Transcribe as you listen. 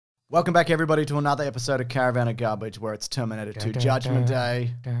Welcome back, everybody, to another episode of Caravan of Garbage, where it's Terminator 2 Judgment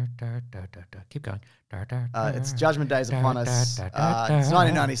Day. Keep going. It's Judgment Day is upon us. It's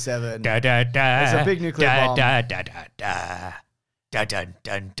 1997. There's a big nuclear bomb.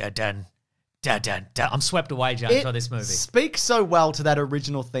 I'm swept away, James, by this movie. It speaks so well to that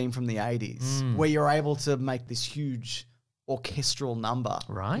original theme from the 80s, where you're able to make this huge orchestral number.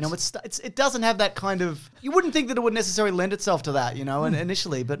 Right. You know, it doesn't have that kind of... You wouldn't think that it would necessarily lend itself to that, you know,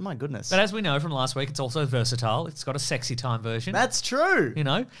 initially, but my goodness. But as we know from last week, it's also versatile. It's got a sexy time version. That's true. You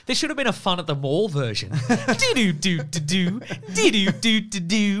know, there should have been a fun at the mall version. Do-do-do-do-do,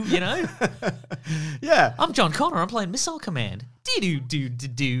 you know? Yeah. I'm John Connor. I'm playing Missile Command.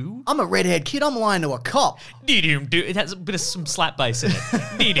 Do-do-do-do-do. I'm a redhead kid. I'm lying to a cop. Do-do-do. It has a bit of some slap bass in it.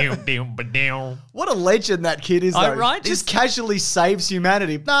 Do-do-do-do-do. What a legend that kid is, though. Oh, right? Just casually saves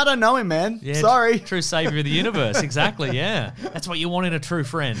humanity. No, I don't know him, man. Yeah, sorry. True savior of the universe. Exactly, yeah. That's what you want in a true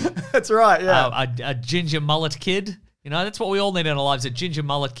friend. That's right, yeah. A ginger mullet kid. You know, that's what we all need in our lives, a ginger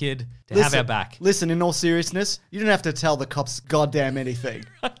mullet kid to have our back. Listen, in all seriousness, you don't have to tell the cops goddamn anything.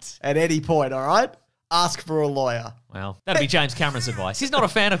 Right. At any point, all right? Ask for a lawyer. Well, that'd be James Cameron's advice. He's not a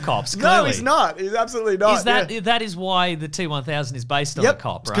fan of cops, clearly. No, he's not. He's absolutely not. That is why the T-1000 is based on a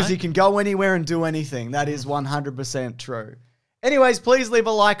cop, right? Because he can go anywhere and do anything. That is 100% true. Anyways, please leave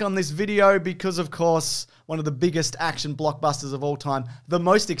a like on this video because, of course, one of the biggest action blockbusters of all time, the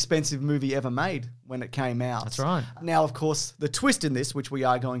most expensive movie ever made when it came out. That's right. Now, of course, the twist in this, which we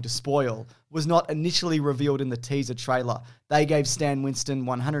are going to spoil, was not initially revealed in the teaser trailer. They gave Stan Winston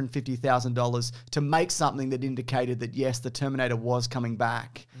 $150,000 to make something that indicated that, yes, the Terminator was coming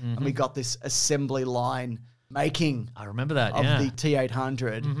back. And we got this assembly line making I remember that, of the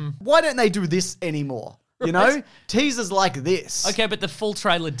T-800. Why don't they do this anymore? You know, teasers like this. Okay, but the full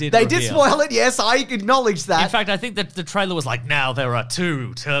trailer did They did spoil it, yes, I acknowledge that. In fact, I think that the trailer was like, now there are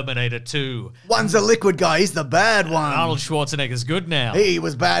two Terminator 2. One's a liquid guy, he's the bad one. Arnold Schwarzenegger's good now. He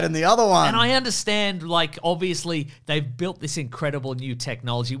was bad in the other one. And I understand, like, obviously, they've built this incredible new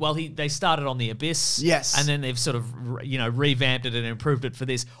technology. Well, they started on the Abyss. Yes. And then they've sort of, you know, revamped it and improved it for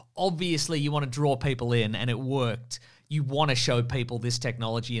this. Obviously, you want to draw people in, and it worked. You want to show people this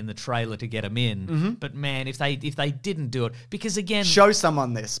technology in the trailer to get them in. But man, if they didn't do it, because again... Show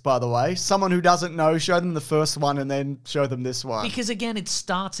someone this, by the way. Someone who doesn't know, show them the first one and then show them this one. Because again, it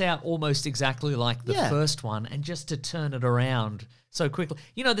starts out almost exactly like the first one, and just to turn it around so quickly.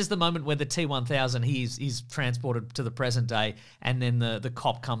 You know, there's the moment where the T-1000, he's transported to the present day, and then the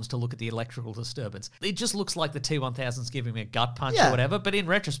cop comes to look at the electrical disturbance. It just looks like the T-1000's giving him a gut punch or whatever, but in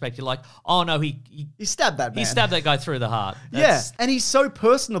retrospect, you're like, oh no, he stabbed that man. He stabbed that guy through the heart. And he's so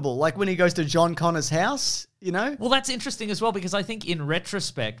personable, like when he goes to John Connor's house, you know? Well, that's interesting as well, because I think in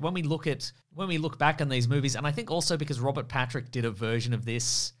retrospect, when we look back on these movies, and I think also because Robert Patrick did a version of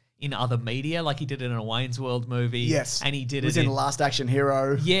this in other media, like he did it in a Wayne's World movie. Yes. And he did it was in Last Action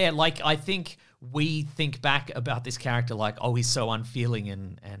Hero. Yeah, like I think we think back about this character like, oh, he's so unfeeling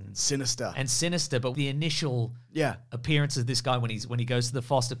and sinister. And sinister, but the initial appearance of this guy when he goes to the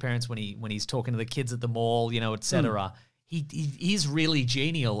foster parents, when he's talking to the kids at the mall, you know, etc. He's really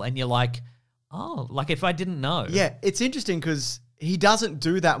genial, and you're like, oh, like if I didn't know. Yeah, it's interesting because he doesn't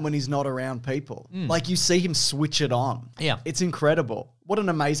do that when he's not around people. Like, you see him switch it on. Yeah. It's incredible. What an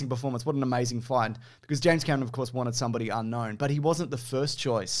amazing performance. What an amazing find. Because James Cameron, of course, wanted somebody unknown, but he wasn't the first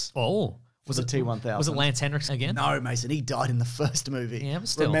choice. Oh. Was it T-1000? Was it Lance Henriksen again? No, Mason. He died in the first movie. Yeah, but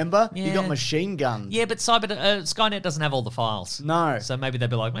still. Remember? Yeah. He got machine gunned. Yeah, but Skynet doesn't have all the files. No. So maybe they'd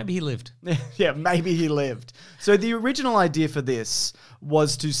be like, maybe he lived. Yeah, maybe he lived. So the original idea for this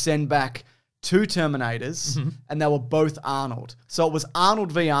was to send back two Terminators, and they were both Arnold. So it was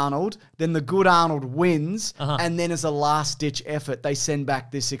Arnold v. Arnold, then the good Arnold wins, and then as a last-ditch effort, they send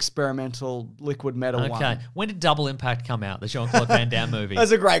back this experimental liquid metal one. Okay. When did Double Impact come out, the Jean-Claude Van Damme movie? That's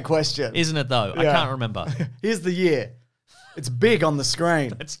a great question. Isn't it, though? I can't remember. Here's the year. It's big on the screen.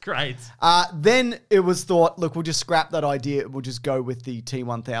 That's great. Then it was thought, look, we'll just scrap that idea. We'll just go with the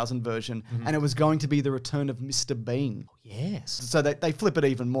T-1000 version. And it was going to be the return of Mr. Bean. Yes. So they flip it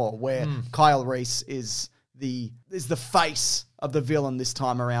even more, where Kyle Reese is the face of the villain this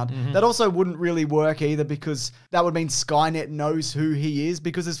time around. That also wouldn't really work either, because that would mean Skynet knows who he is,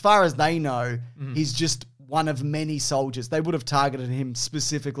 because as far as they know, he's just one of many soldiers. They would have targeted him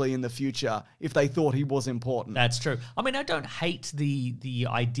specifically in the future if they thought he was important. That's true. I mean, I don't hate the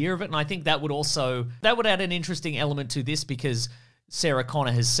idea of it, and I think that would add an interesting element to this, because Sarah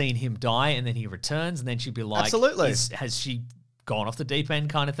Connor has seen him die, and then he returns, and then she'd be like, absolutely, has she gone off the deep end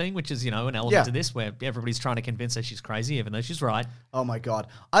kind of thing, which is, you know, an element to this where everybody's trying to convince her she's crazy, even though she's right. Oh my God.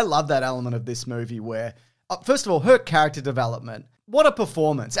 I love that element of this movie where, first of all, her character development what a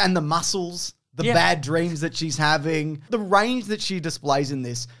performance. And the muscles, the bad dreams that she's having, the range that she displays in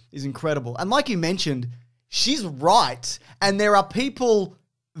this is incredible. And like you mentioned, she's right. And there are people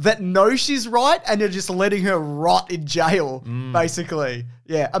that know she's right and are just letting her rot in jail, basically.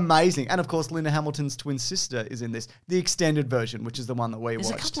 Yeah, amazing. And of course, Linda Hamilton's twin sister is in this. The extended version, which is the one that we watched.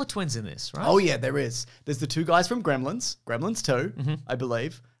 There's a couple of twins in this, right? Oh, yeah, there is. There's the two guys from Gremlins 2, I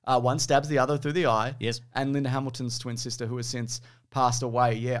believe. One stabs the other through the eye. Yes. And Linda Hamilton's twin sister, who has since passed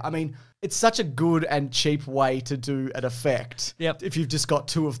away. Yeah, I mean, it's such a good and cheap way to do an effect. Yep. If you've just got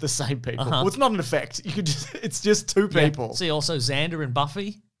two of the same people. Well, it's not an effect. You could it's just two people. See, also Xander and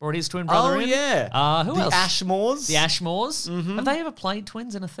Buffy brought his twin brother in. Oh, yeah. Who the else? Ashmores. The Ashmores. Have they ever played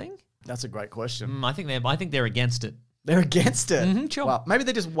twins in a thing? That's a great question. I think they're against it. They're against it. Sure. Well, maybe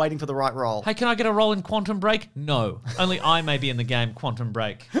they're just waiting for the right role. Hey, can I get a role in Quantum Break? No. Only I may be in the game Quantum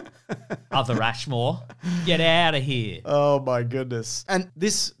Break. Other Ashmore. Get out of here. Oh, my goodness. And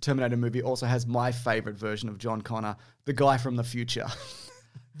this Terminator movie also has my favorite version of John Connor, the guy from the future.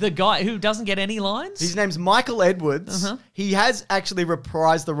 The guy who doesn't get any lines? His name's Michael Edwards. He has actually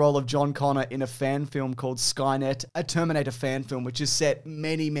reprised the role of John Connor in a fan film called Skynet, a Terminator fan film, which is set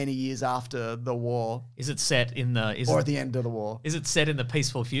many, many years after the war. Is it set in the... Or at the end of the war. Is it set in the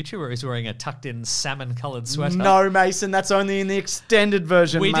peaceful future where he's wearing a tucked-in salmon-coloured sweater? No, Mason. That's only in the extended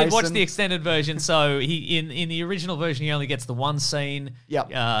version, We Mason. did watch the extended version, so he in the original version, he only gets the one scene.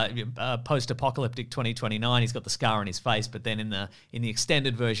 Yep. Post-apocalyptic 2029, he's got the scar on his face, but then in the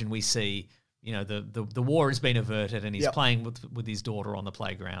extended version, we see, you know, the war has been averted and he's playing with his daughter on the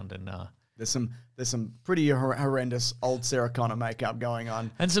playground, and there's some pretty horrendous old Sarah Connor makeup going on.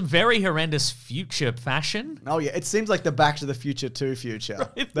 And some very horrendous future fashion. Oh, yeah. It seems like the Back to the Future 2 future.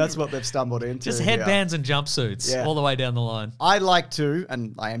 Right. That's what they've stumbled into. Just headbands and jumpsuits all the way down the line. I like to,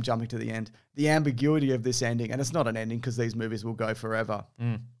 and I am jumping to the end, the ambiguity of this ending, and it's not an ending because these movies will go forever,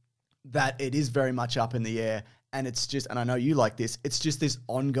 that it is very much up in the air. And it's just, and I know you like this, it's just this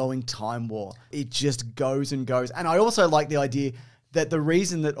ongoing time war. It just goes and goes. And I also like the idea that the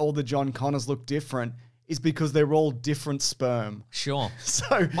reason that all the John Connors look different is because they're all different sperm. Sure. So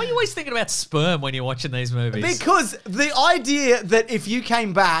why are you always thinking about sperm when you're watching these movies? Because the idea that if you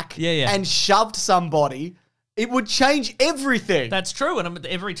came back and shoved somebody, it would change everything. That's true. And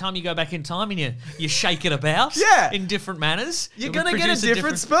every time you go back in time and you shake it about in different manners, you're going to get a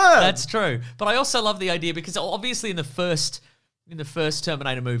different sperm. That's true. But I also love the idea because obviously in the first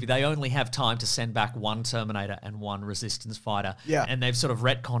Terminator movie, they only have time to send back one Terminator and one Resistance fighter. Yeah. And they've sort of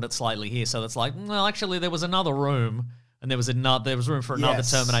retconned it slightly here. So it's like, well, actually there was another room. And there was room for another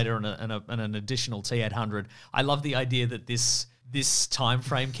Terminator and an additional T-800. I love the idea that this time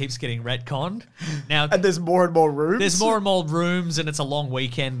frame keeps getting retconned. Now, and there's more and more rooms. There's more and more rooms, and it's a long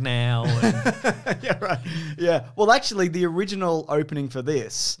weekend now. And yeah, right. Yeah. Well, actually, the original opening for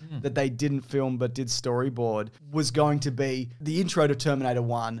this that they didn't film but did storyboard was going to be the intro to Terminator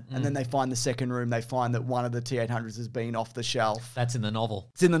 1, and then they find the second room. They find that one of the T-800s has been off the shelf. That's in the novel.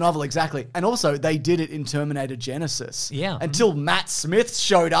 It's in the novel, exactly. And also, they did it in Terminator Genesis. Yeah. Until Matt Smith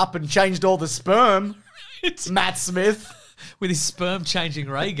showed up and changed all the sperm. It's Matt Smith. With his sperm-changing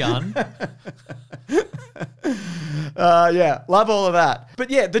ray gun. Yeah, love all of that.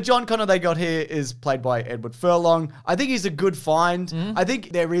 But yeah, the John Connor they got here is played by Edward Furlong. I think he's a good find. I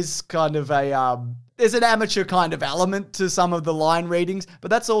think there is kind of there's an amateur kind of element to some of the line readings,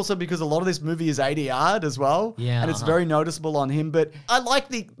 but that's also because a lot of this movie is ADR'd as well. Yeah. And it's very noticeable on him. But I like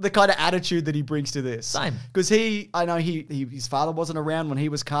the kind of attitude that he brings to this. Same. Because I know his father wasn't around when he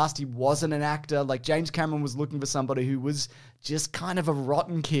was cast. He wasn't an actor. Like James Cameron was looking for somebody who was just kind of a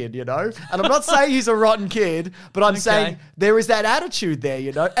rotten kid, you know? And I'm not saying he's a rotten kid, but I'm saying there is that attitude there,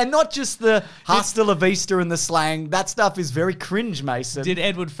 you know? And not just the hasta la vista and the slang. That stuff is very cringe, Mason. Did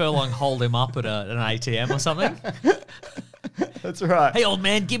Edward Furlong hold him up at an ATM or something? That's right. Hey, old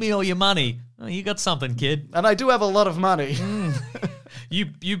man, give me all your money. Oh, you got something, kid. And I do have a lot of money.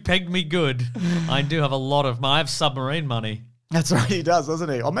 You pegged me good. I do have I have submarine money. That's right, he does, doesn't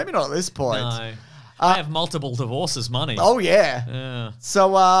he? Or maybe not at this point. No. I have multiple divorces money. Oh, yeah. Yeah.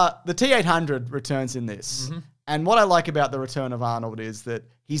 So the T-800 returns in this. And what I like about the return of Arnold is that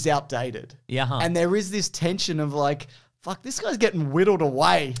he's outdated. Yeah. And there is this tension of like, fuck, this guy's getting whittled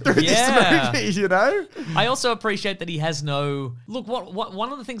away through this movie, you know? I also appreciate that he has no... Look,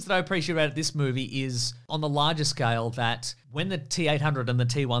 one of the things that I appreciate about this movie is, on the larger scale, that when the T-800 and the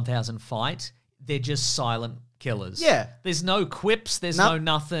T-1000 fight, they're just silent killers. Yeah. There's no quips. There's no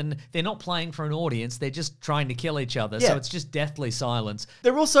nothing. They're not playing for an audience. They're just trying to kill each other. Yeah. So it's just deathly silence.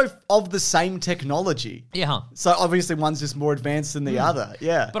 They're also of the same technology. Yeah. So obviously one's just more advanced than the other.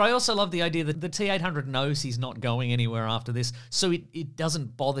 Yeah. But I also love the idea that the T-800 knows he's not going anywhere after this, so it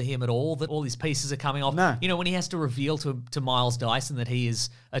doesn't bother him at all that all these pieces are coming off. No. You know, when he has to reveal to Miles Dyson that he is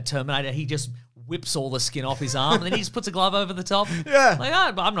a Terminator, he just whips all the skin off his arm and then he just puts a glove over the top. Yeah. Like,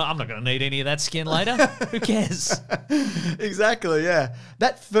 oh, I'm not going to need any of that skin later. Who cares? Exactly, yeah.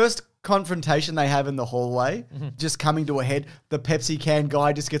 That first confrontation they have in the hallway, just coming to a head, the Pepsi can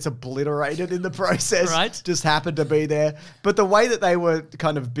guy just gets obliterated in the process. Right. Just happened to be there. But the way that they were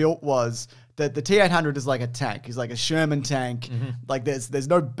kind of built was that the T-800 is like a tank. He's like a Sherman tank. Like there's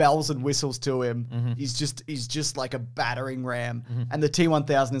no bells and whistles to him. He's just like a battering ram. And the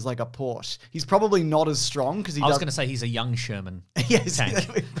T-1000 is like a Porsche. He's probably not as strong because I was going to say he's a young Sherman yes,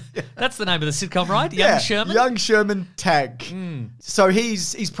 tank. That's the name of the sitcom, right? Young Sherman? Young Sherman tank. So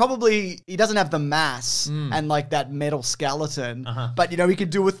he's probably, he doesn't have the mass and like that metal skeleton, but you know, he can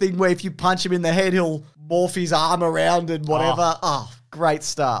do a thing where if you punch him in the head, he'll morph his arm around and whatever. Oh, great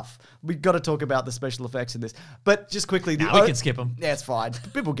stuff. We've got to talk about the special effects in this. But just quickly. We can skip them. Yeah, it's fine.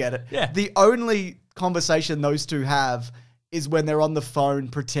 People get it. Yeah. The only conversation those two have is when they're on the phone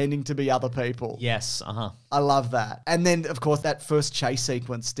pretending to be other people. Yes, I love that. And then, of course, that first chase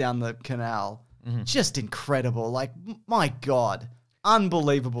sequence down the canal. Just incredible. Like, my God.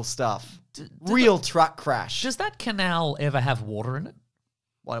 Unbelievable stuff. Real truck crash. Does that canal ever have water in it?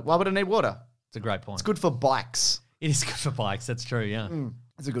 Why would it need water? It's a great point. It's good for bikes. It is good for bikes. That's true, yeah.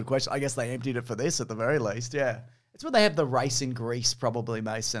 That's a good question. I guess they emptied it for this at the very least, yeah. It's where they have the race in Greece, probably,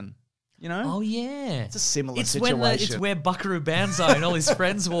 Mason. You know? Oh, yeah. It's a similar It's situation. it's where Buckaroo Banzai and all his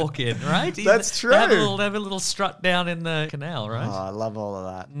friends walk in, right? That's true. They have a little strut down in the canal, right? Oh, I love all of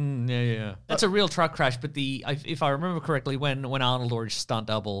that. Yeah. That's a real truck crash, but if I remember correctly, when Arnold or his stunt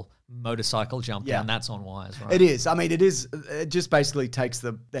double motorcycle jumped down, that's on wires, right? It is. I mean, it just basically takes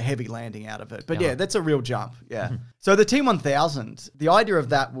the heavy landing out of it. But yeah, that's a real jump. Yeah. So the T-1000, the idea of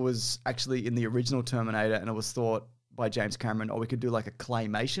that was actually in the original Terminator, and it was thought by James Cameron, or we could do like a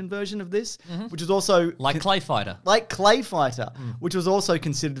claymation version of this, which is also... Like Clay Fighter. Like Clay Fighter, which was also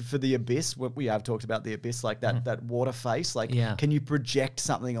considered for the Abyss. We have talked about the Abyss, like that water face. Like, can you project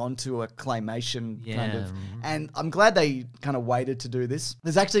something onto a claymation kind of... And I'm glad they kind of waited to do this.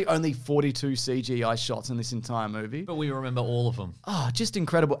 There's actually only 42 CGI shots in this entire movie. But we remember all of them. Oh, just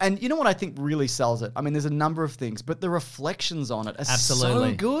incredible. And you know what I think really sells it? I mean, there's a number of things, but the reflections on it are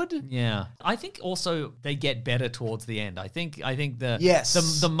so good. Yeah. I think also they get better towards the end. I think the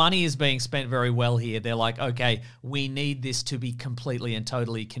Yes. the money is being spent very well here. They're like, okay, we need this to be completely and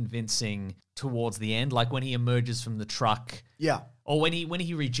totally convincing towards the end, like when he emerges from the truck. Yeah. Or when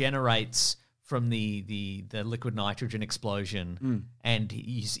he regenerates from the liquid nitrogen explosion and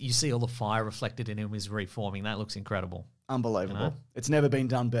you see all the fire reflected in him is reforming. That looks incredible. Unbelievable. You know? It's never been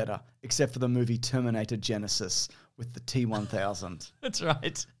done better, except for the movie Terminator Genesis with the T-1000. That's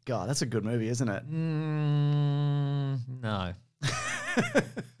right. God, that's a good movie, isn't it? No.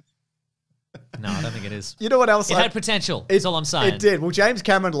 No, I don't think it is. You know what else? It had potential. That's all I'm saying. It did. Well, James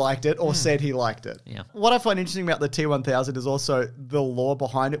Cameron liked it or said he liked it. Yeah. What I find interesting about the T-1000 is also the lore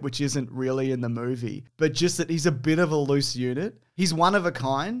behind it, which isn't really in the movie, but just that he's a bit of a loose unit. He's one of a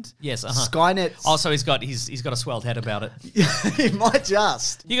kind. Yes. Skynet. Also, he's got a swelled head about it. He might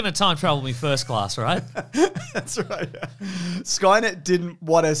just. You're going to time travel me first class, right? That's right. Skynet didn't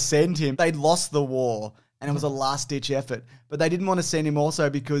want to send him. They'd lost the war. And it was a last-ditch effort. But they didn't want to send him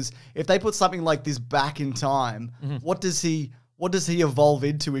also because if they put something like this back in time, what does he evolve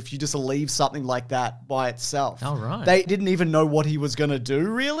into if you just leave something like that by itself? Oh, right. They didn't even know what he was going to do,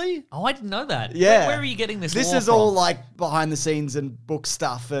 really. Oh, I didn't know that. Yeah. Where are you getting this This lore is from? all like behind the scenes and book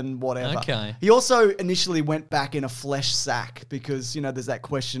stuff and whatever. Okay. He also initially went back in a flesh sack because, you know, there's that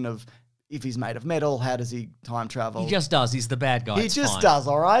question of if he's made of metal, how does he time travel? He just does. He's the bad guy. He It's just fine. does,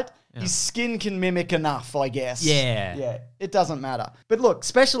 all right? Yeah. His skin can mimic enough, I guess. Yeah. Yeah, it doesn't matter. But look,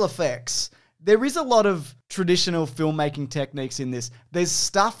 special effects. There is a lot of traditional filmmaking techniques in this. There's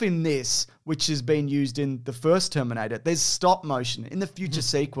stuff in this which has been used in the first Terminator. There's stop motion. In the future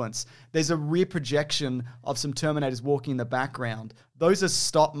sequence, there's a rear projection of some Terminators walking in the background. Those are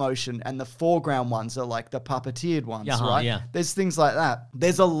stop motion, and the foreground ones are like the puppeteered ones, right? Yeah. There's things like that.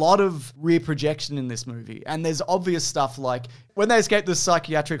 There's a lot of rear projection in this movie, and there's obvious stuff like when they escape the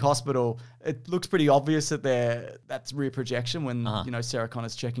psychiatric hospital, it looks pretty obvious that that's rear projection when, you know, Sarah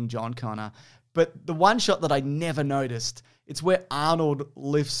Connor's checking John Connor. But the one shot that I never noticed, it's where Arnold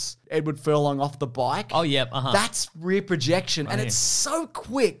lifts Edward Furlong off the bike. Oh, yeah. That's rear projection, and it's so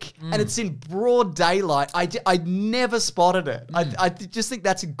quick, and it's in broad daylight. I never spotted it. I just think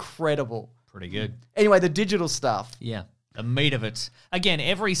that's incredible. Pretty good. Anyway, the digital stuff. Yeah. The meat of it. Again,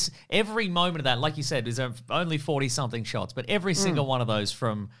 every moment of that, like you said, is only 40-something shots, but every single one of those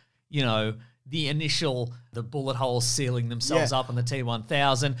from, the bullet holes sealing themselves up on the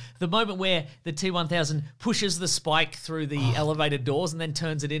T-1000, the moment where the T-1000 pushes the spike through the elevated doors and then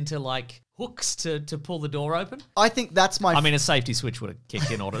turns it into, like, hooks to pull the door open. I think that's a safety switch would have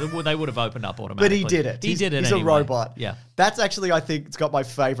kicked in order. They would have opened up automatically. But he did it. He did it He's anyway. a robot. Yeah. That's actually, I think, it's got my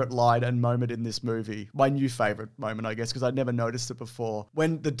favorite line and moment in this movie. My new favorite moment, I guess, because I'd never noticed it before.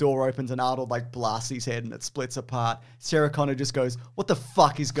 When the door opens and Arnold, like, blasts his head and it splits apart, Sarah Connor just goes, what the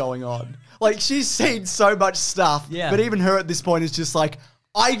fuck is going on? Like, she's seen so much stuff. Yeah. But even her at this point is just like,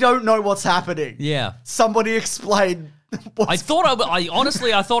 I don't know what's happening. Yeah. Somebody explain I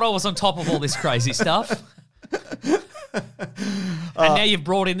honestly thought I was on top of all this crazy stuff. And now you've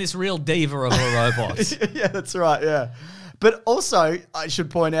brought in this real diva of a robot. Yeah, that's right, yeah. But also, I should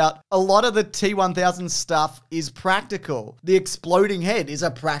point out, a lot of the T-1000 stuff is practical. The exploding head is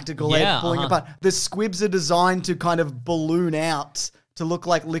a practical head pulling apart. The squibs are designed to kind of balloon out to look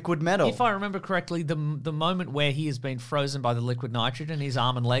like liquid metal. If I remember correctly, the moment where he has been frozen by the liquid nitrogen, his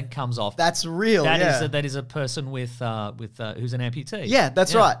arm and leg comes off. That's real. That is a person with who's an amputee. Yeah,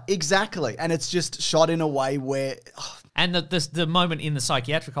 that's right. Exactly. And it's just shot in a way where. And the moment in the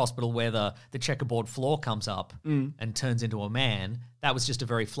psychiatric hospital where the checkerboard floor comes up and turns into a man, that was just a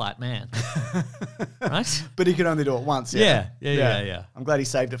very flat man, right? But he could only do it once. Yeah. I'm glad he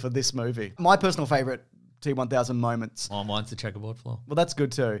saved it for this movie. My personal favorite T-1000 moments. Oh, mine's the checkerboard floor. Well, that's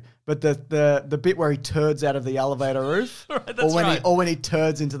good too. But the bit where he turds out of the elevator roof, right, or when he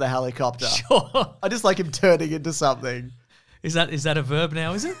turds into the helicopter. Sure. I just like him turning into something. Is that a verb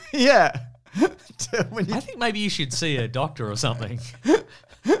now? Is it? Yeah. I think maybe you should see a doctor or something.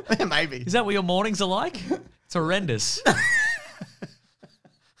 Yeah, maybe. Is that what your mornings are like? It's horrendous.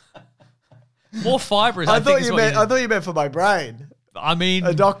 More fibrous. I thought you meant for my brain. I mean,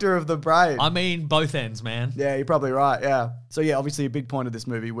 a doctor of the brain. I mean, both ends, man. Yeah, you're probably right. Yeah. So yeah, obviously a big point of this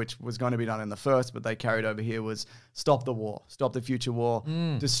movie, which was going to be done in the first, but they carried over here, was stop the war, stop the future war,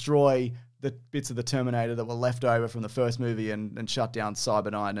 destroy the bits of the Terminator that were left over from the first movie, and shut down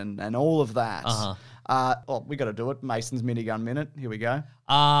Cyberdyne and all of that. We got to do it. Mason's minigun minute. Here we go.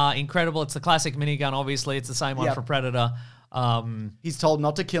 Incredible. It's the classic minigun. Obviously, it's the same one for Predator. He's told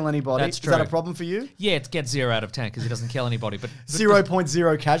not to kill anybody. That's true. Is that a problem for you? Yeah, it gets 0 out of 10 because he doesn't kill anybody. But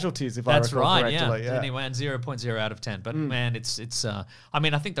 0.0 casualties, if I recall correctly. That's right, yeah. Anyway, and 0.0 out of 10. But man, it's. I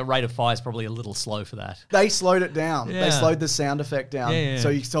mean, I think the rate of fire is probably a little slow for that. They slowed it down. Yeah. They slowed the sound effect down. Yeah. So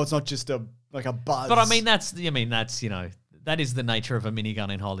it's not just a buzz. But I mean, that's that is the nature of a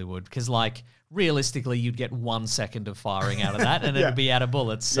minigun in Hollywood, because like realistically, you'd get 1 second of firing out of that, and it'd be out of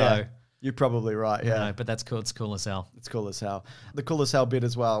bullets. So. Yeah. You're probably right, yeah. No, but that's cool. It's cool as hell. It's cool as hell. The cool as hell bit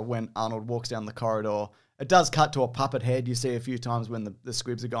as well, when Arnold walks down the corridor, it does cut to a puppet head. You see a few times when the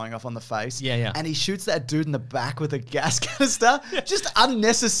squibs are going off on the face. Yeah. And he shoots that dude in the back with a gas canister. Just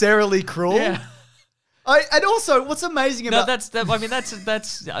unnecessarily cruel. Yeah. And also, what's amazing about... that's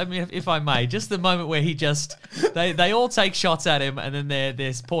if I may, just the moment where he just... They all take shots at him, and then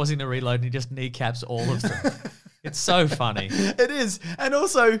they're pausing to reload, and he just kneecaps all of them. It's so funny. It is. And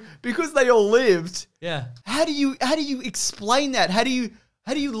also, because they all lived, yeah. How do you explain that? How do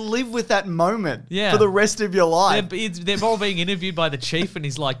you live with that moment for the rest of your life? They're all being interviewed by the chief, and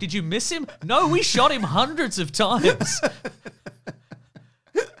he's like, "Did you miss him? No, we shot him hundreds of times."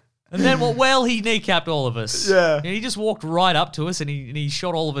 And then, he kneecapped all of us. Yeah. And he just walked right up to us, and he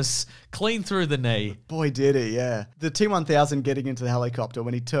shot all of us clean through the knee. Boy, did he, yeah. The T-1000 getting into the helicopter,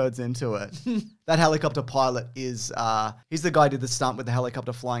 when he turns into it, that helicopter pilot is, he's the guy who did the stunt with the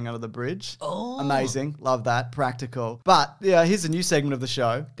helicopter flying under the bridge. Oh. Amazing. Love that. Practical. But, yeah, here's a new segment of the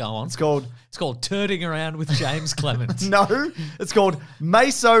show. Go on. It's called Turding Around with James Clement. No, it's called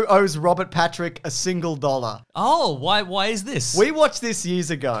Meso owes Robert Patrick $1. Oh, why is this? We watched this years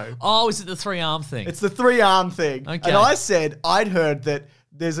ago. Oh, is it the 3-arm thing? It's the 3-arm thing. Okay. And I said I'd heard that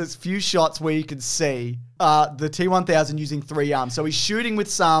there's a few shots where you can see the T-1000 using 3 arms. So he's shooting with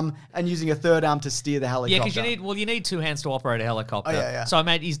some and using a 3rd arm to steer the helicopter. Yeah, because you need 2 hands to operate a helicopter. Oh, yeah. So I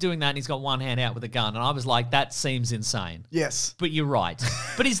mean, he's doing that, and he's got 1 hand out with a gun, and I was like, that seems insane. Yes. But you're right.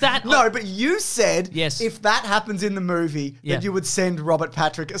 But is that... No, but you said yes. If that happens in the movie, that you would send Robert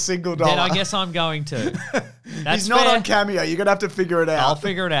Patrick $1. Then I guess I'm going to. That's he's not fair. on Cameo. You're going to have to figure it out. I'll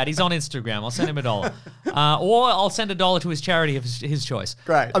figure it out. He's on Instagram. I'll send him $1. Or I'll send $1 to his charity of his choice.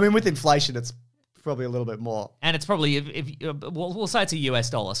 Great. I mean, with inflation, it's Probably a little bit more. And it's probably, if we'll say it's a US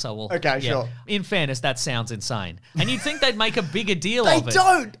dollar, so we'll... Okay, sure. In fairness, that sounds insane. And you'd think they'd make a bigger deal They of it.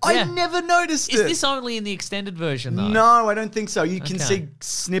 don't. Yeah. I never noticed it. Is this only in the extended version, though? No, I don't think so. You can Okay. see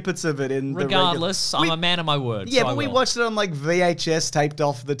snippets of it in Regardless, the I'm a man of my word. Yeah, so but I we will. watched it on like VHS taped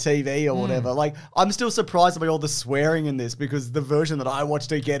off the TV or whatever. Like, I'm still surprised by all the swearing in this because the version that I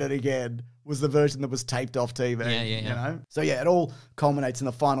watched again and again was the version that was taped off TV. Yeah. You know? So yeah, it all culminates in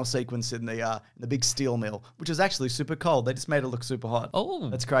the final sequence in the big steel mill, which is actually super cold. They just made it look super hot. Oh.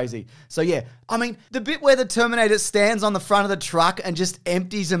 That's crazy. So yeah, I mean, the bit where the Terminator stands on the front of the truck and just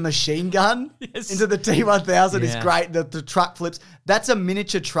empties a machine gun into the T-1000 is great. The truck flips. That's a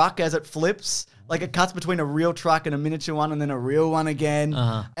miniature truck as it flips. Like it cuts between a real truck and a miniature one and then a real one again.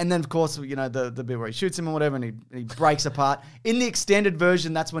 And then, of course, you know, the bit where he shoots him or whatever and he breaks apart. In the extended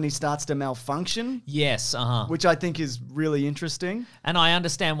version, that's when he starts to malfunction. Yes, Which I think is really interesting. And I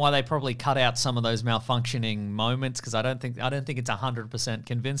understand why they probably cut out some of those malfunctioning moments because I don't think it's 100%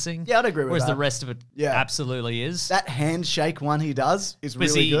 convincing. Yeah, I'd agree with Whereas that. the rest of it absolutely is. That handshake one he does is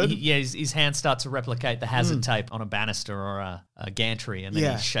Because really good. his hands start to replicate the hazard tape on a banister or a gantry and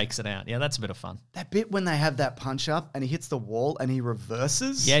then he shakes it out. Yeah, that's a bit of fun. That bit when they have that punch up and he hits the wall and he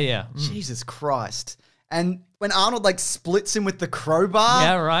reverses. Yeah. Jesus Christ. And when Arnold like splits him with the crowbar.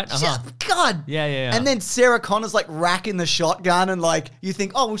 Yeah, right. God. Yeah. And then Sarah Connor's like racking the shotgun and like you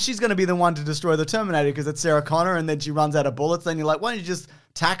think, oh, well, she's going to be the one to destroy the Terminator because it's Sarah Connor and then she runs out of bullets. Then you're like, why don't you just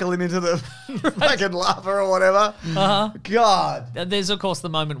tackle him into the fucking lava or whatever? God. There's, of course, the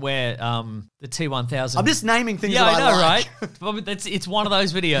moment where the T-1000... I'm just naming things Yeah, that I know, like. right? It's one of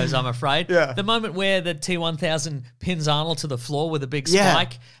those videos, I'm afraid. Yeah. The moment where the T-1000 pins Arnold to the floor with a big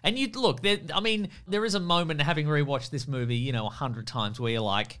spike. And you look, there is a moment, having rewatched this movie, 100 times, where you're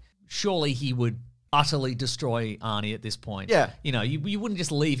like, surely he would utterly destroy Arnie at this point. Yeah. You wouldn't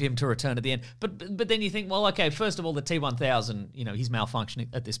just leave him to return at the end. But then you think, well, okay, first of all, the T-1000, he's malfunctioning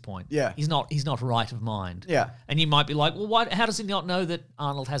at this point. Yeah. He's not right of mind. Yeah. And you might be like, well, how does he not know that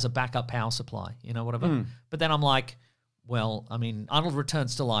Arnold has a backup power supply? Whatever. But then I'm like, well, I mean, Arnold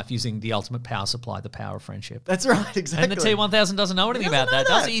returns to life using the ultimate power supply, the power of friendship. That's right, exactly. And the T-1000 doesn't know anything about that,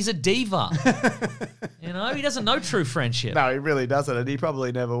 does he? He's a diva. He doesn't know true friendship. No, he really doesn't, and he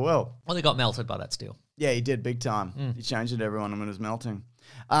probably never will. Well, they got melted by that steel. Yeah, he did big time. He changed it to everyone when it was melting.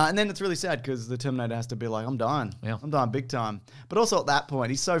 And then it's really sad because the Terminator has to be like, I'm dying. Yeah. I'm dying big time. But also at that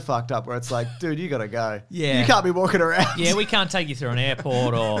point, he's so fucked up where it's like, dude, you got to go. Yeah. You can't be walking around. Yeah, we can't take you through an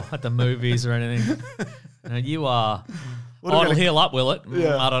airport or at the movies or anything. You are... it'll heal up, will it?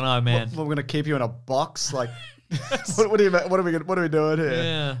 Yeah. I don't know, man. We're going to keep you in a box? Like, what are we doing here?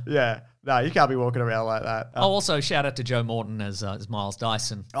 Yeah. Yeah. No, you can't be walking around like that. Also, shout out to Joe Morton as Miles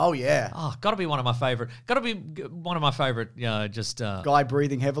Dyson. Oh, yeah. Oh, got to be one of my favorite. Guy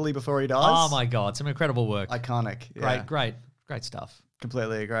breathing heavily before he dies. Oh, my God. Some incredible work. Iconic. Yeah. Great stuff.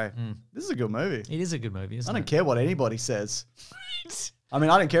 Completely agree. This is a good movie. It is a good movie, isn't it? I don't care what anybody says. I mean,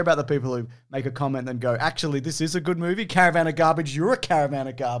 I don't care about the people who make a comment and then go, actually, this is a good movie. Caravan of Garbage, you're a caravan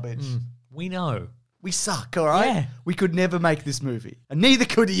of garbage. We know. We suck, all right? Yeah. We could never make this movie. And neither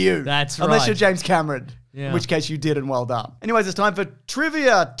could you. That's Unless right. you're James Cameron. Yeah. In which case you did and well done. Anyways, it's time for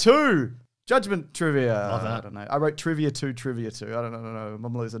Trivia 2. Judgment Trivia. Love that. I don't know. I wrote Trivia 2, Trivia 2. I don't know.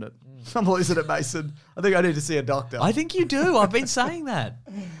 I'm losing it. I'm losing it, Mason. I think I need to see a doctor. I think you do. I've been saying that.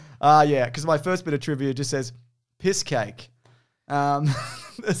 Yeah, because my first bit of trivia just says piss cake.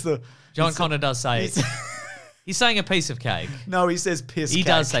 That's the... John Connor does say it. He's saying a piece of cake. No, he says piss cake. He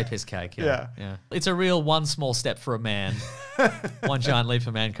does say piss cake, yeah. It's a real one small step for a man, one giant leap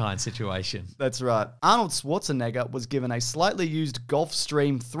for mankind situation. That's right. Arnold Schwarzenegger was given a slightly used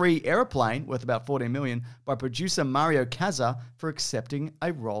Gulfstream 3 airplane worth about $14 million by producer Mario Kaza for accepting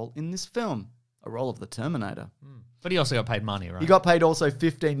a role in this film. A role of the Terminator. But he also got paid money, right? He got paid also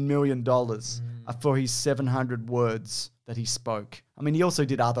 $15 million for his 700 words that he spoke. I mean, he also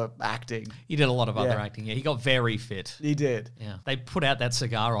did other acting. He did a lot of other acting, yeah. He got very fit. He did. Yeah. They put out that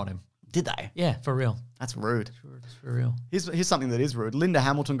cigar on him. Did they? Yeah, for real. That's rude. It's for real. Here's something that is rude. Linda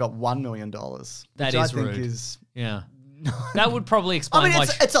Hamilton got $1 million. That which is I think rude. is... Yeah. That would probably explain I mean, why...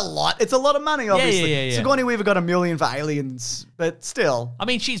 it's a lot. It's a lot of money, obviously. Yeah. Sigourney Weaver got $1 million for Aliens, but still. I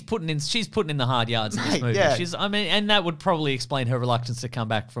mean, she's putting in the hard yards in this movie. yeah. And that would probably explain her reluctance to come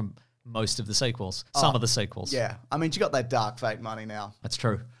back from most of the sequels. Some of the sequels. Yeah. I mean, she got that Dark Fate money now. That's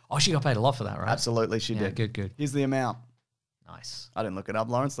true. Oh, she got paid a lot for that, right? Absolutely, she Yeah, did. good. Here's the amount. Nice. I didn't look it up.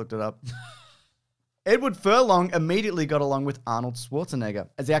 Lawrence looked it up. Edward Furlong immediately got along with Arnold Schwarzenegger.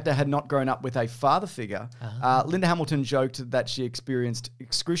 As the actor had not grown up with a father figure, Linda Hamilton joked that she experienced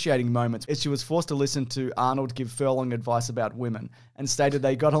excruciating moments as she was forced to listen to Arnold give Furlong advice about women, and stated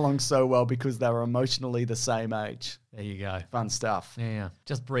they got along so well because they were emotionally the same age. There you go. Fun stuff. Yeah.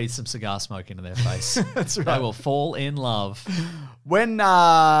 Just breathe some cigar smoke into their face. That's right. They will fall in love. When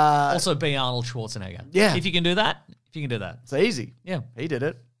Also be Arnold Schwarzenegger. Yeah. If you can do that, it's easy. Yeah. He did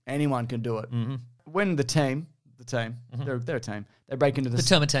it. Anyone can do it. When the team, they're a team. They break into The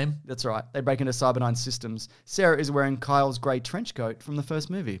Terminator team. That's right. They break into Cyberdyne Systems. Sarah is wearing Kyle's grey trench coat from the first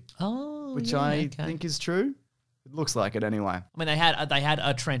movie, which I think is true. It looks like it anyway. I mean, they had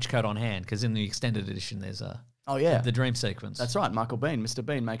a trench coat on hand because in the extended edition there's the dream sequence. That's right. Michael Biehn, Mr.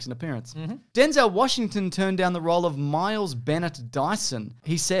 Bean, makes an appearance. Denzel Washington turned down the role of Miles Bennett Dyson.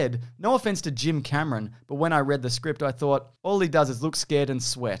 He said, "No offense to Jim Cameron, but when I read the script, I thought all he does is look scared and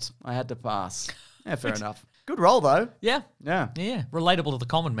sweat. I had to pass." Yeah, fair enough. Good role though. Yeah. Yeah. Yeah. Relatable to the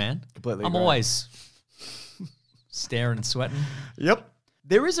common man. Completely I'm agree. always staring and sweating. Yep.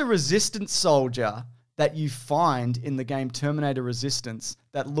 There is a resistance soldier that you find in the game Terminator Resistance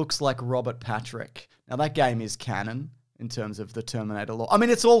that looks like Robert Patrick. Now, that game is canon in terms of the Terminator lore. I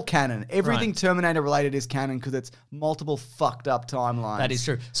mean, it's all canon. Everything Terminator related is canon because it's multiple fucked up timelines. That is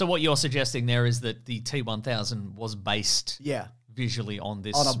true. So what you're suggesting there is that the T-1000 was based visually on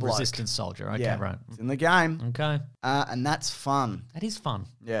this resistance soldier. Okay, right. It's in the game. Okay. And that's fun. That is fun.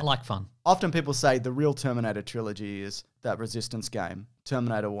 Yeah. I like fun. Often people say the real Terminator trilogy is that Resistance game,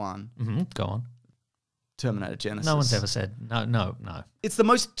 Terminator 1, Go on. Terminator Genesis. No one's ever said no. It's the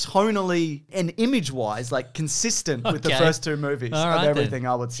most tonally and image-wise, like, consistent with the first two movies All of right, everything,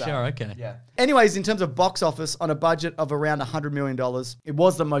 then. I would say. Sure, okay. Yeah. Anyways, in terms of box office, on a budget of around $100 million, it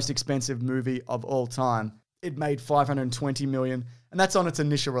was the most expensive movie of all time. It made $520 million, and that's on its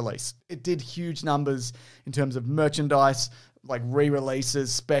initial release. It did huge numbers in terms of merchandise, like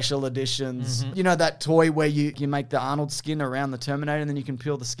re-releases, special editions. You know that toy where you make the Arnold skin around the Terminator and then you can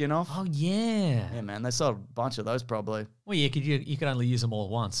peel the skin off? Oh, yeah. Yeah, man, they sold a bunch of those probably. Well, yeah, you could only use them all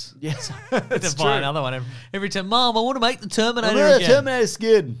at once. Yes, To buy another one every time. Mom, I want to make the Terminator the again. Terminator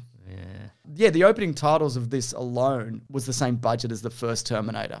skin. Yeah. Yeah, the opening titles of this alone was the same budget as the first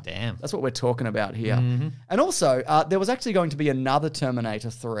Terminator. Damn. That's what we're talking about here. And also, there was actually going to be another Terminator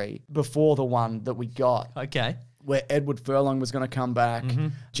 3 before the one that we got. Okay. Where Edward Furlong was going to come back.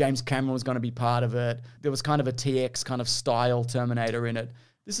 James Cameron was going to be part of it. There was kind of a TX kind of style Terminator in it.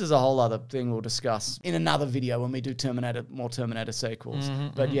 This is a whole other thing we'll discuss in another video when we do more Terminator sequels.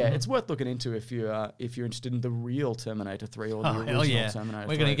 But yeah, it's worth looking into if you're interested in the real Terminator 3 or the original Terminator 3.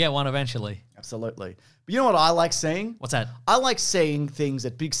 We're going to get one eventually. Absolutely. But you know what I like seeing? What's that? I like seeing things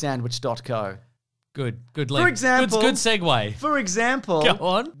at bigsandwich.co. Good link. For example, good segue. For example, Go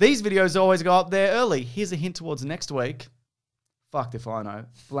on. These videos always go up there early. Here's a hint towards next week. Fucked if I know.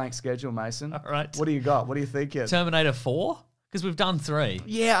 Blank schedule, Mason. All right. What do you got? What do you think? Terminator 4? Because we've done 3.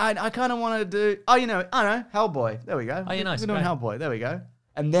 Yeah, I kind of want to do... Oh, I know. Hellboy. There we go. Oh, yeah, nice. We're doing Hellboy. There we go.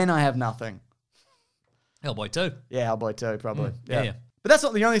 And then I have nothing. Hellboy 2. Yeah, Hellboy 2, probably. Yeah. But that's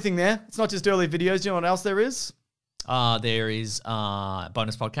not the only thing there. It's not just early videos. Do you know what else there is? There is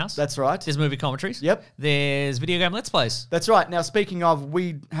bonus podcasts. That's right. There's movie commentaries. Yep. There's video game Let's Plays. That's right. Now, speaking of,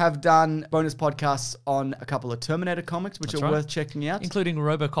 we have done bonus podcasts on a couple of Terminator comics, which are worth checking out. Including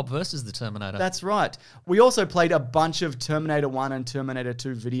RoboCop versus the Terminator. That's right. We also played a bunch of Terminator 1 and Terminator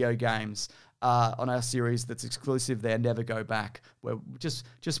 2 video games on our series that's exclusive there, Never Go Back, where just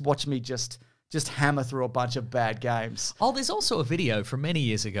watch me just hammer through a bunch of bad games. Oh, there's also a video from many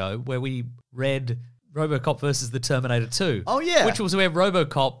years ago where we read RoboCop versus the Terminator 2. Oh, yeah. Which was where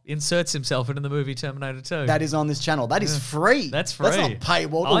RoboCop inserts himself into the movie Terminator 2. That is on this channel. That is free. That's free. That's not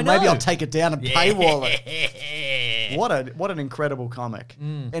paywall. I Or maybe know. I'll take it down and paywall it. What an incredible comic.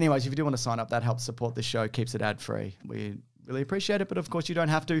 Anyways, if you do want to sign up, that helps support the show, keeps it ad-free. We really appreciate it, but of course you don't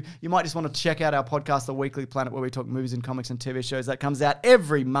have to. You might just want to check out our podcast, The Weekly Planet, where we talk movies and comics and TV shows. That comes out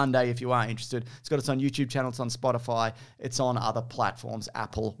every Monday if you are interested. It's got its own YouTube channel, it's on Spotify, it's on other platforms,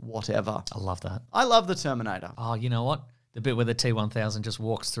 Apple, whatever. I love that. I love the Terminator. Oh, you know what? The bit where the T-1000 just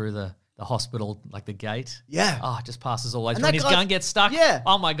walks through the hospital, like the gate. Yeah. Oh, it just passes all the way And through. And that his guy- gun gets stuck. Yeah.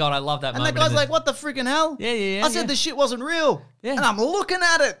 Oh my God, I love that And moment. that guy's like, what the freaking hell? Yeah. I said this shit wasn't real. Yeah. And I'm looking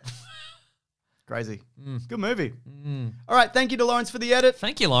at it. Crazy. Good movie. All right, thank you to Lawrence for the edit.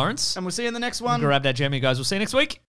 Thank you, Lawrence. And we'll see you in the next one. Grab that gem, you guys. We'll see you next week.